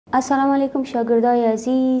السلام علیکم شاگردای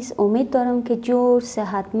عزیز، امید دارم که جور،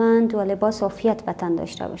 صحتمند و لباس عافیت به تن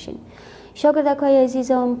داشته باشین. شاگردکای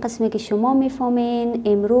عزیزم، قسمی که شما میفهمین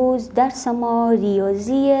امروز درس ما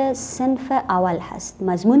ریاضی صنف اول هست.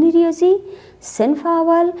 مضمون ریاضی صنف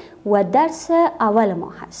اول و درس اول ما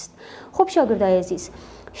هست. خب شاگردای عزیز،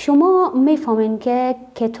 شما میفهمین که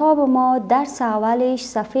کتاب ما درس اولش،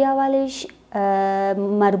 صفحه اولش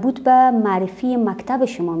مربوط به معرفی مکتب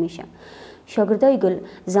شما میشه. شاگردای گل،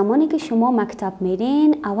 زمانی که شما مکتب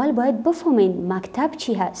میرین اول باید بفهمین مکتب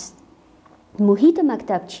چی هست، محیط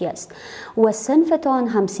مکتب چی است و صنفتان،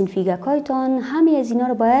 هم صنفیگکایتان، همه از اینا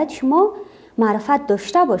رو باید شما معرفت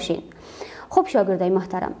داشته باشین. خب شاگردای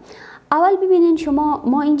محترم، اول ببینین شما،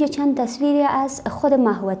 ما اینجا چند تصویری از خود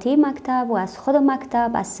محوطه مکتب و از خود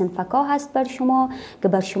مکتب، از صنفکا هست بر شما که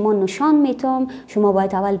بر شما نشان میتم. شما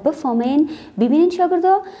باید اول بفهمین. ببینین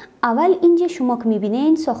شاگردا، اول اینجا شما که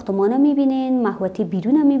میبینین ساختمان میبینین، محوطه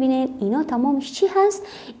بیرون میبینین، اینا تمامش چی هست؟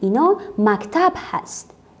 اینا مکتب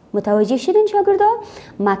هست. متوجه شدین شاگردا؟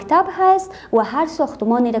 مکتب هست و هر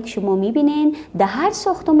ساختمانی را که شما میبینین، در هر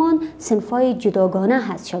ساختمان صنفای جداگانه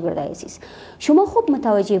هست. شاگردای عزیز، شما خوب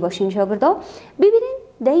متوجه باشین شاگردا. ببینین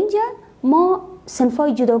در اینجا ما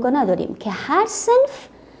صنفای جداگانه داریم که هر صنف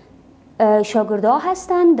شاگردا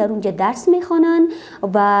هستن، در اونجا درس میخوانن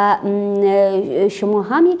و شما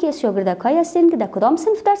هم یکی از شاگردکای هستین که در کدام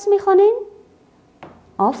صنف درس میخوانین؟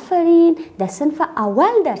 آفرین، در صنف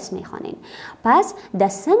اول درس میخوانیم. پس در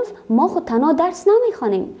صنف ما خود تنها درس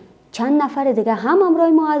نمیخوانیم، چند نفر دیگه هم همراه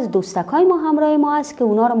ما هست، دوستکای ما همراه ما هست که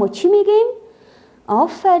اونا رو ما چی میگیم؟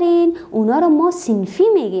 آفرین، اونا رو ما صنفی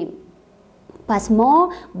میگیم. پس ما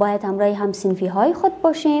باید همراه هم صنفی های خود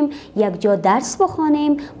باشیم، یک جا درس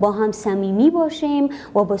بخوانیم، با هم صمیمی باشیم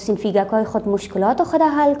و با صنفیگکای خود مشکلات خود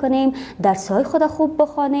حل کنیم، درس های خود خوب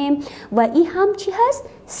بخوانیم و این هم چی هست؟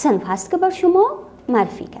 صنف هست که بر شما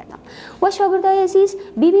معرفی کردم. و شاگردای عزیز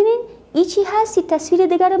ببینین این چی هست؟ این تصویر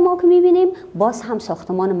دیگر ما که میبینیم باز هم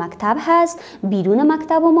ساختمان مکتب هست، بیرون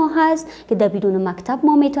مکتب ما هست که در بیرون مکتب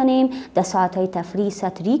ما میتونیم در ساعتهای تفریح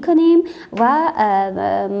سطری کنیم و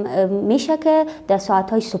میشه که در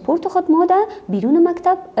ساعتهای سپورت خود ما در بیرون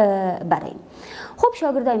مکتب بریم. خب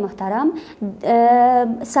شاگردای محترم،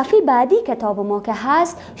 صفحه بعدی کتاب ما که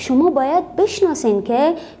هست، شما باید بشناسین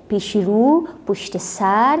که پیش رو، پشت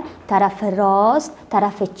سر، طرف راست،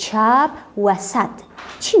 طرف چپ، وسط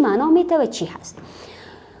چی معنا میده و چی هست.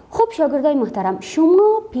 خب شاگردای محترم،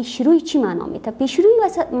 شما پیش روی چی معنا میده؟ پیش روی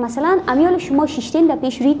مثلا امیال شما شیشتین در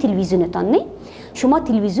پیش روی تلویزیونتان، نه؟ شما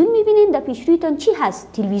تلویزیون میبینین، در پیش رویتان چی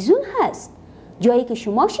هست؟ تلویزیون هست. جایی که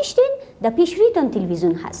شما شیشتین در پیش رویتان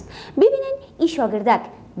تلویزیون هست. ببینین این شاگردک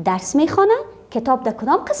درس میخوانه، کتاب در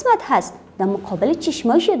کدام قسمت هست؟ در مقابل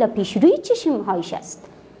چشمایش، در پیش روی چشمهایش است.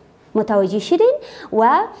 متوجه شدین؟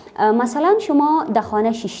 و مثلا شما در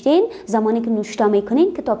خانه شیشتین، زمانی که نوشته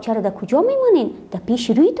میکنین کتابچه رو در کجا میمانین؟ در پیش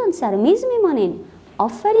رویتان سر میز میمانین.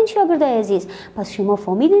 آفرین شاگردای عزیز، پس شما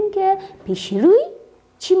فهمیدین که پیش روی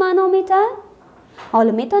چی معنا میده؟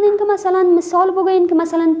 حالا میتونین که مثلا مثال بگوین که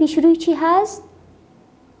مثلا پیش روی چی هست؟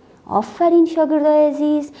 آفرین شاگردای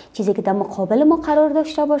عزیز، چیزی که در مقابل ما قرار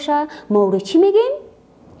داشته باشه ما رو چی میگیم؟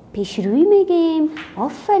 پیش روی میگیم.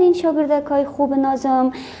 آفرین شاگردکای خوب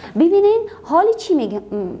نازم. ببینین حالی چی میگم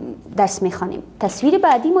درس میخوانیم. تصویر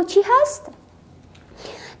بعدی ما چی هست؟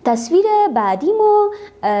 تصویر بعدی ما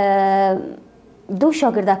دو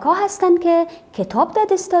شاگردکا هستن که کتاب در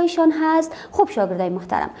دستایشان هست. خب شاگردای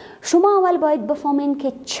محترم، شما اول باید بفهمین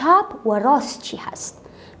که چپ و راست چی هست.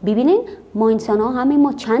 ببینین ما انسان ها همه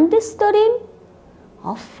ما چند دست داریم؟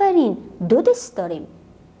 آفرین، دو دست داریم،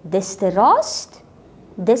 دست راست،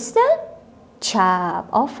 دست چپ.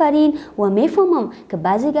 آفرین. و میفهمم که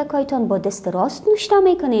بعضی گکایتان با دست راست نوشته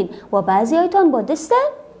میکنین و بعضی هایتان با دست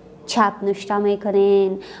چپ نوشته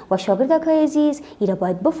میکنین. و شاگردکای عزیز، ایره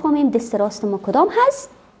باید بفهمیم دست راست ما کدام هست؟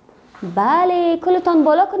 بله، کلتان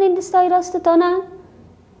بالا کنین دستای راستتانه.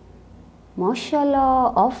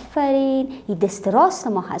 ماشاءالله، آفرین. این دست راست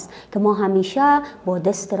ما هست که ما همیشه با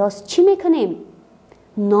دست راست چی میکنیم؟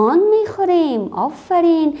 نان میخوریم.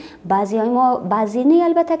 آفرین. بعضی نه،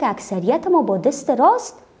 البته که اکثریت ما با دست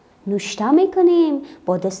راست نوشته میکنیم،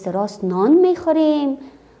 با دست راست نان میخوریم.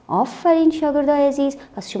 آفرین شاگردای عزیز،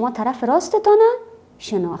 پس شما طرف راستتانه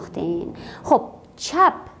شناختین. خب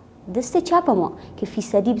چپ، دست چپ ما که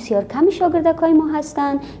فیصدی بسیار کم شاگردکای ما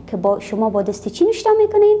هستن که شما با دست چی نوشته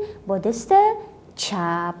میکنین؟ با دست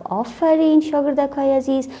چپ. آفرین شاگردکای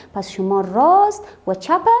عزیز، پس شما راست و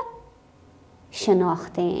چپ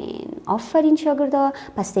شناختین. آفرین شاگردا.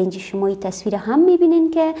 پس اینجا شما این تصویر هم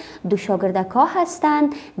میبینین که دو شاگردکا هستن،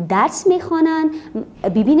 درس میخوانن.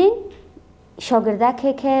 ببینین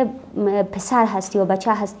شاگردکی که پسر هست یا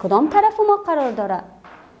بچه هست کدام طرف ما قرار داره؟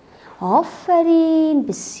 آفرین،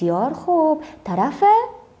 بسیار خوب، طرف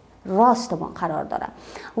راست ما قرار داره.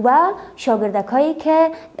 و شاگردکایی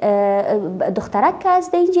که دخترک که از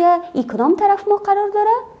اینجا ای کدام طرف ما قرار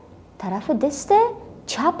داره؟ طرف دست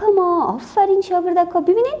چپ ما. آفرین شاگردکا،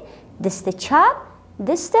 ببینین دست چپ،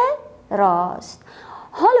 دست راست.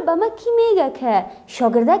 حالا به من کی میگه که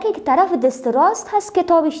شاگردکی که طرف دست راست هست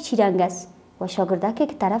کتابش چی رنگ است و شاگردکی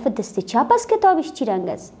که طرف دست چپ است کتابش چی رنگ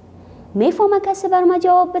است؟ میفهمه کسی بر ما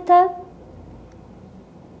جواب بده؟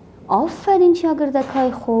 آفرین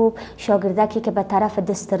شاگردکای خوب. شاگردکی که به طرف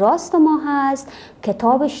دست راست ما هست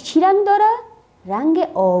کتابش چی رنگ داره؟ رنگ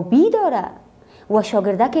آبی داره. و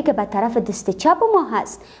شاگردکی که به طرف دست چپ ما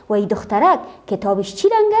هست و این دخترک کتابش چی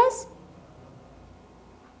رنگ است؟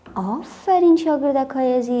 آفرین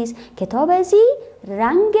شاگردکای عزیز، کتاب ازی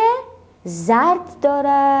رنگ زرد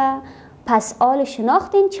داره. پس آل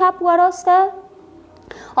شناختین چپ و راسته؟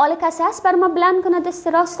 حالا کسی هست بر ما بلند کنه دست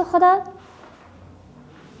راست خدا؟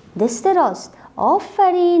 دست راست.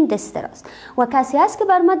 آفرین، دست راست. و کسی هست که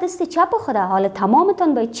بر ما دست چپ خدا؟ حالا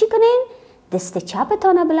تمامتان باید چی کنین؟ دست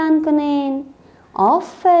چپتان بلند کنین.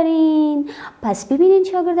 آفرین. پس ببینین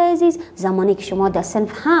شاگرد عزیز، زمانی که شما در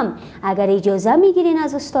صنف هم اگر اجازه میگیرین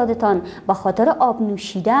از استادتان به خاطر آب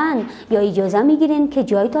نوشیدن یا اجازه میگیرین که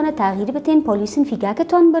جایتان تغییر بتین پالیسین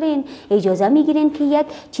فیگکتان برین، اجازه میگیرین که یک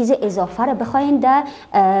چیز اضافه را بخواین در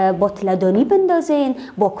باطلدانی بندازین،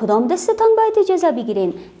 با کدام دستتان باید اجازه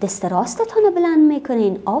بگیرین؟ دست راستتان بلند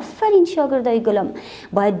میکنین. آفرین شاگردای گلم،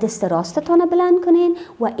 باید دست راستتان بلند کنین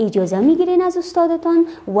و اجازه میگیرین از استادتان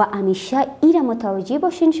و همیشه ایره متوجه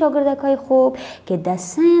باشین شاگردکای خوب که در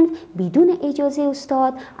صنف بدون اجازه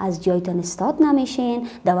استاد از جایتان استاد نمیشین،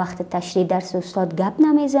 در وقت تشریح درس استاد گپ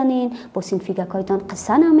نمیزنین، با صنفیگکایتان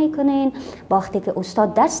قصه نمیکنین. وقتی که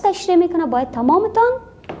استاد درس تشریح میکنه باید تمامتان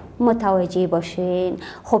متوجه باشین.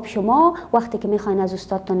 خب شما وقتی که میخواین از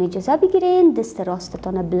استادتان اجازه بگیرین دست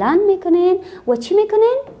راستتان بلند میکنین و چی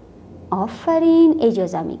میکنین؟ آفرین،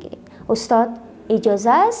 اجازه میگیرین. استاد اجازه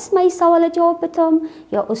است من این سوال جواب بدم؟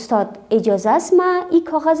 یا استاد اجازه است من این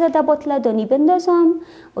کاغذ در باطل دانی بندازم؟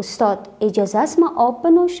 استاد اجازه است من آب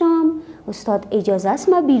بنوشم؟ استاد اجازه است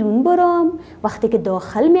من بیرون برم؟ وقتی که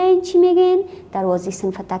داخل میایین چی میگین؟ دروازه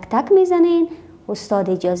صنف تک تک میزنین استاد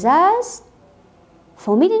اجازه است.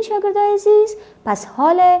 فهمیدین شاگردای عزیز؟ پس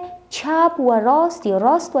حال چپ و راست یا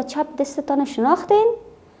راست و چپ دستتان شناختین؟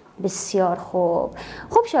 بسیار خوب.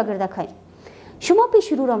 خب شاگردکای شما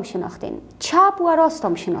پیش رو هم شناختین، چپ و راست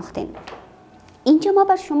هم شناختین. اینجا ما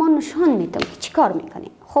بر شما نشان میدم که چی کار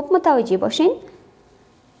میکنیم. خب متوجه باشین.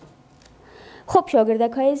 خب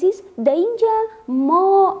شاگردکای عزیز، در اینجا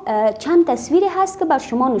ما چند تصویری هست که بر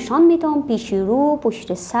شما نشان میدم. پیش رو،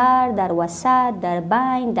 پشت سر، در وسط، در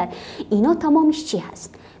بین، در اینا تمامش چی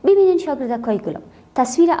هست؟ ببینین شاگردکای گلم،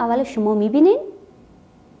 تصویر اول شما میبینین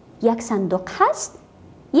یک صندوق هست،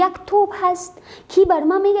 یک توپ هست. کی بر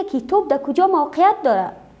من میگه که توپ در کجا موقعیت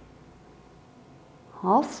داره؟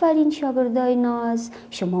 آفرین شاگردای ناز،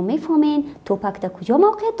 شما میفهمین توپک در کجا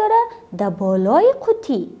موقعیت داره؟ در بالای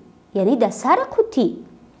قوطی، یعنی در سر قوطی.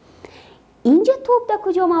 اینجا توپ در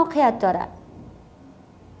کجا موقعیت داره؟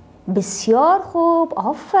 بسیار خوب،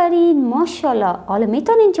 آفرین، ماشاءالله. حالا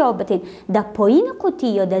میتونین جواب بدین در پایین قوطی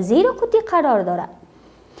یا در زیر قوطی قرار داره.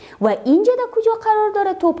 و اینجا در کجا قرار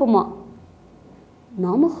داره توپ ما؟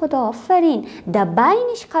 نام خدا، آفرین، در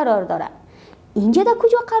بینش قرار داره. اینجا در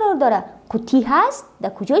کجا قرار داره؟ قوطی هست، در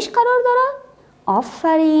کجاش قرار داره؟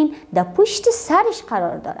 آفرین، در پشت سرش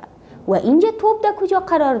قرار داره. و اینجا توپ در کجا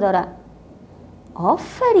قرار داره؟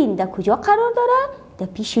 آفرین، در کجا قرار داره؟ در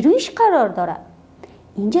پیش رویش قرار داره.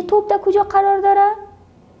 اینجا توپ در کجا قرار داره؟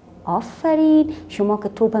 آفرین، شما که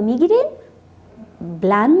توپ میگیرین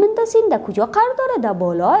بلند مندازین، در کجا قرار داره؟ در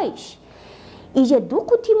بالایش. اینجا دو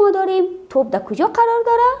قوطی ما داریم، توپ در کجا قرار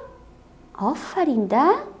داره؟ آفرین،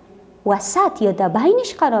 در وسط یا در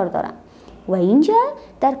بینش قرار داره. و اینجا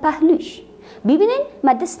در پهلوش. ببینین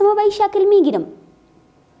من دست ما به این شکل میگیرم،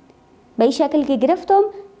 به این شکل که گرفتم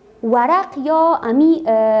ورق یا امی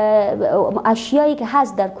اشیایی که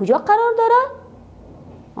هست در کجا قرار داره؟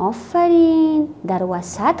 آفرین، در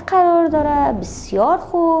وسط قرار داره. بسیار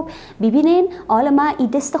خوب. ببینین حالا من این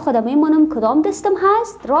دست خودم میمونم کدام دستم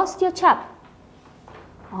هست؟ راست یا چپ؟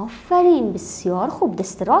 آفرین، بسیار خوب،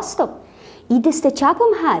 دست راستم. این دست چپم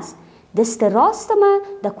هست. دست راست من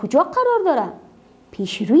در کجا قرار داره؟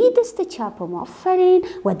 پیش روی دست چپم. آفرین.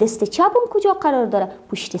 و دست چپم کجا قرار داره؟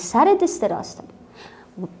 پشت سر دست راستم.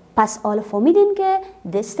 پس حالا فهمیدین که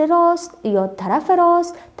دست راست یا طرف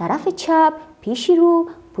راست، طرف چپ، پیش رو،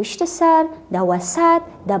 پشت سر، در وسط،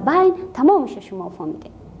 در بین، تمامش شما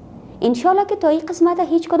فهمیدین. انشالله که تا این قسمت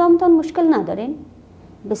هیچ کدامتان مشکل ندارین.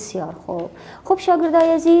 بسیار خوب. خب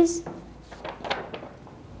شاگردای عزیز،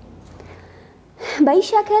 به این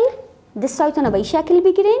شکل دستایتون به این شکل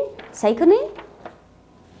بگیرین، سعی کنین.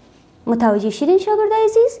 متوجه شدین شاگردای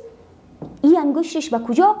عزیز؟ این انگشتش به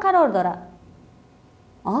کجا قرار داره؟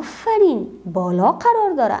 آفرین، بالا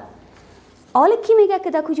قرار داره. حالا کی میگه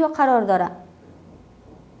که در کجا قرار داره؟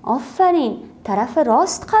 آفرین، طرف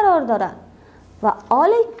راست قرار داره. و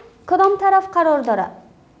حالا کدام طرف قرار داره؟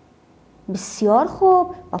 بسیار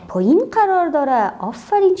خوب، و پایین قرار داره.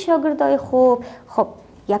 آفرین شاگردای خوب. خب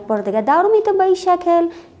یک بار دیگه دور میتون به این شکل.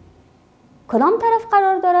 کدام طرف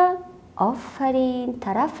قرار داره؟ آفرین،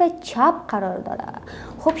 طرف چپ قرار داره.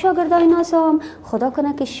 خب شاگردای نازم، خدا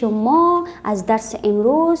کنه که شما از درس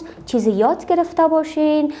امروز چیزی یاد گرفته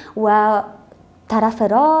باشین و طرف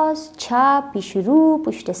راست، چپ، پیش رو،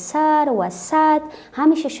 پشت سر، وسط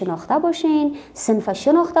همیشه شناخته باشین. صنف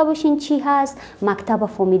شناخته باشین چی هست، مکتب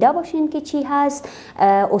فهمیده باشین که چی هست،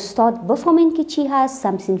 استاد بفهمین که چی هست،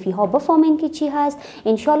 همصنفی ها بفهمین که چی هست.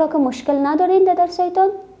 انشالله که مشکل ندارین در درسایتان.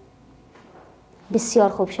 بسیار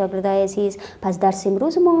خوب شاگردای عزیز، پس درس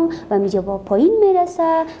امروز ما و میجا با پایین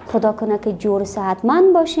میرسه. خدا کنه که جور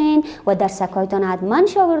صحتمند باشین و درسکایتان حتما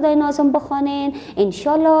شاگردای نازم بخوانین.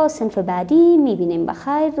 انشالله صنف بعدی میبینیم.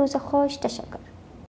 بخیر، روز خوش، تشکر.